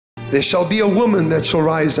There shall be a woman that shall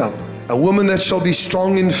rise up, a woman that shall be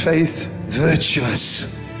strong in faith,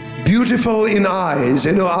 virtuous, beautiful in eyes,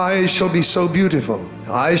 and her eyes shall be so beautiful.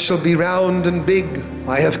 Her eyes shall be round and big.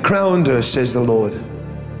 I have crowned her, says the Lord.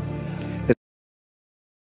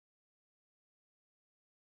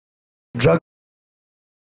 Drug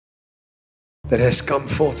that has come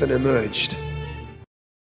forth and emerged.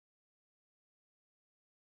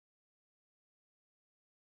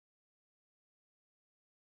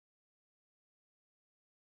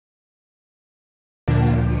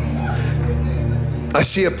 I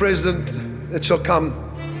see a president that shall come,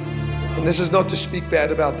 and this is not to speak bad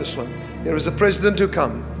about this one. There is a president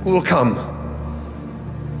who will come,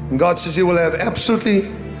 and God says he will have absolutely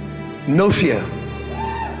no fear.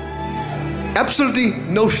 Absolutely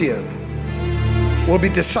no fear. Will be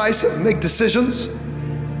decisive, make decisions.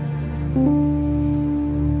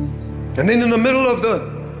 And then in the middle of the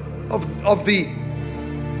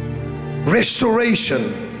restoration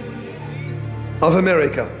of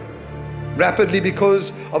America, rapidly,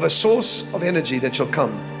 because of a source of energy that shall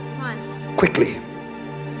come quickly,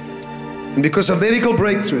 and because of medical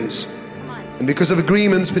breakthroughs, and because of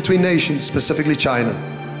agreements between nations, specifically China.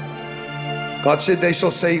 God said they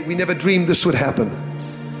shall say, we never dreamed this would happen.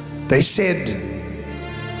 They said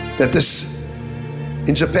that this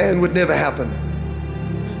in Japan would never happen.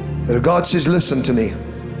 But God says, listen to me.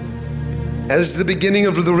 As the beginning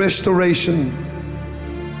of the restoration,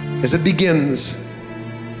 as it begins,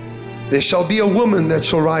 there shall be a woman that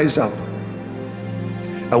shall rise up,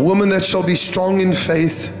 a woman that shall be strong in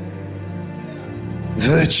faith,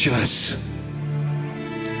 virtuous,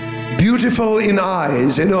 beautiful in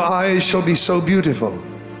eyes, and her eyes shall be so beautiful.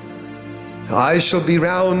 Her eyes shall be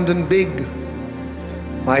round and big.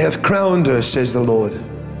 I have crowned her, says the Lord,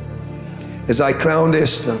 as I crowned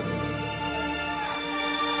Esther.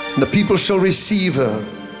 And the people shall receive her,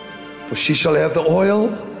 for she shall have the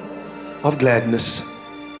oil of gladness.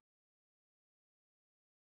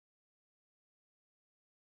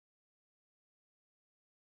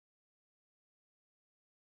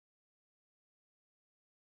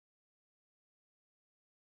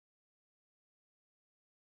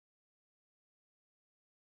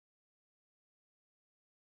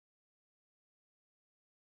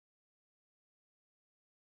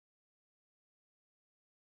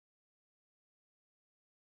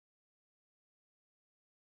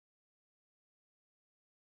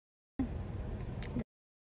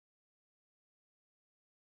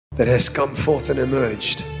 That has come forth and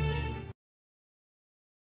emerged.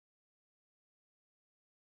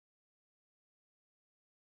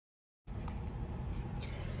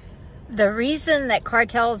 The reason that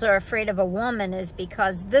cartels are afraid of a woman is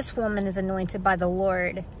because this woman is anointed by the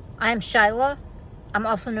Lord. I'm Shiloh. I'm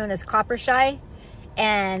also known as Copper Shy.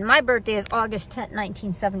 And my birthday is August 10th,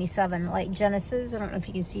 1977, like Genesis. I don't know if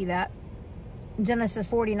you can see that. Genesis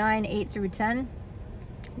 49, 8 through 10.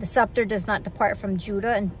 The scepter does not depart from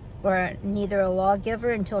Judah, or neither a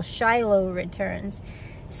lawgiver, until Shiloh returns.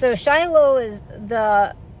 So Shiloh is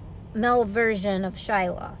the male version of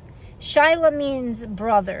Shiloh. Shiloh means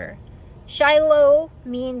brother. Shiloh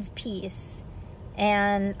means peace.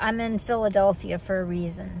 And I'm in Philadelphia for a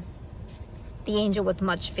reason. The angel with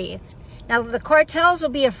much faith. Now the cartels will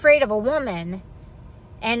be afraid of a woman.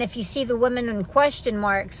 And if you see the women in question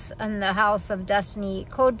marks in the House of Destiny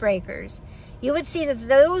code breakers, you would see that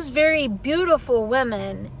those very beautiful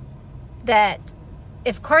women, that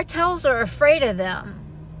if cartels are afraid of them,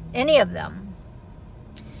 any of them,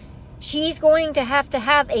 she's going to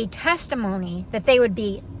have a testimony that they would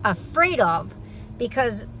be afraid of,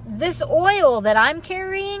 because this oil that I'm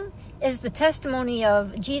carrying is the testimony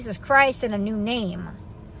of Jesus Christ and a new name.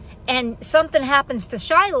 And something happens to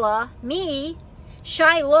Shiloh, me,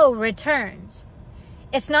 Shiloh returns.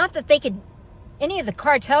 It's not that any of the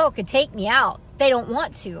cartel could take me out. They don't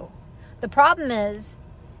want to. The problem is,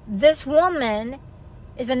 this woman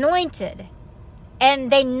is anointed,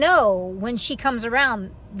 and they know when she comes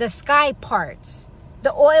around, the sky parts.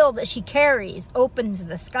 The oil that she carries opens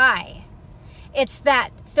the sky. It's that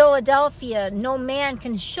Philadelphia, no man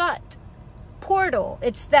can shut portal.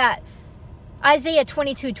 It's that Isaiah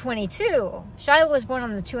 22:22. Shiloh was born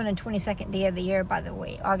on the 222nd day of the year, by the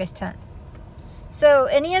way, August 10th. So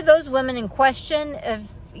any of those women in question, if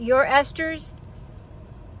you're Esther's,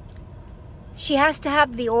 she has to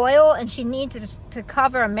have the oil, and she needs to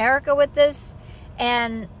cover America with this,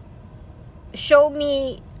 and show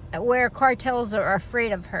me where cartels are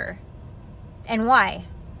afraid of her and why.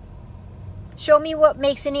 Show me what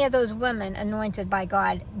makes any of those women anointed by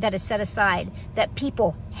God that is set aside, that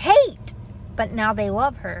people hate, but now they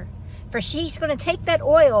love her. For she's going to take that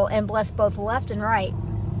oil and bless both left and right.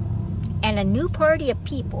 and a new party of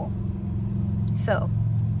people. So